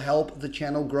also help the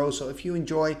channel grow. So if you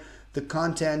enjoy the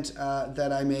content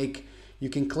that I make, you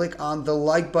can click on the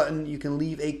like button, you can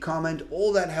leave a comment,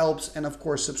 all that helps, and of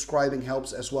course subscribing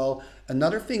helps as well.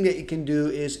 Another thing that you can do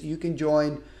is you can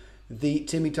join the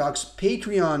Timmy Talks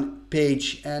Patreon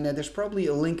page, and there's probably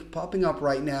a link popping up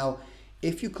right now.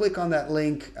 If you click on that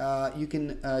link, you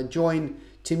can join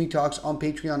Timmy Talks on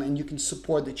Patreon, and you can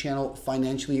support the channel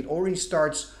financially. It already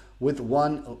starts with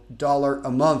 $1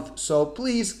 a month. So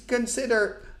please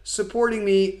consider supporting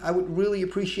me. I would really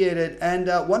appreciate it. And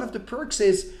one of the perks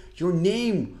is your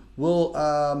name will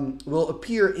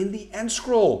appear in the end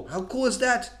scroll. How cool is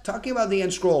that? Talking about the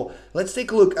end scroll, let's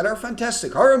take a look at our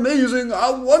fantastic, our amazing,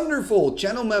 our wonderful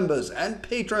channel members and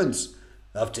patrons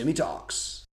of Timmy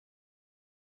Talks.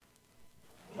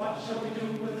 What shall we do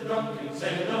with the drunken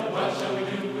sailor? What shall we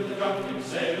do with the drunken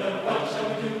sailor? What shall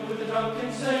we do with the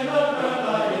drunken sailor?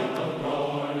 Early in the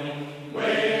morning,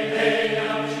 way hey and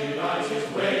up she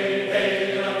rises, way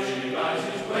hey and up she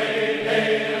rises, way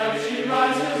hey and up she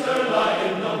rises. Early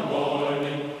in the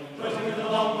morning, put him in the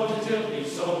longboat until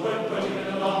he's sober. Put him in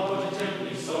the longboat until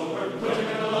he's sober. Put him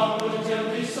in the longboat until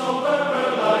he's sober.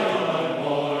 Early in the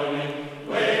morning,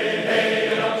 way hey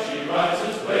and up she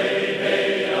rises, way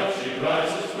hey and up she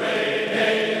rises.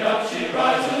 She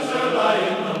rises early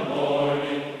in the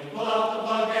morning. Pull out the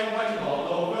plug and wet him all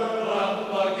over. Pull out the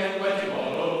plug and wet him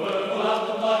all over. Pull out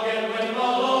the plug and wet him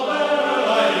all over.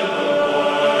 Early in the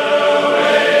morning.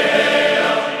 Way hey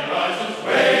up she rises.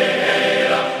 Way hey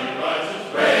up she rises.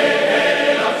 Way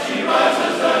hey up she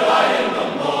rises early in the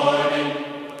morning.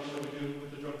 What shall we do with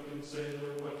the drunken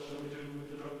sailor? What shall we do with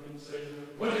the drunken sailor?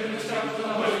 Put him in the scout to the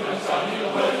husband's son.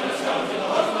 Put him in the scout to the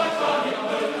husband's son.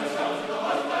 Put him in the scout to the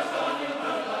husband's son.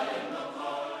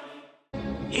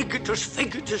 Igitus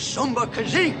figitus sumba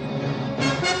kazee.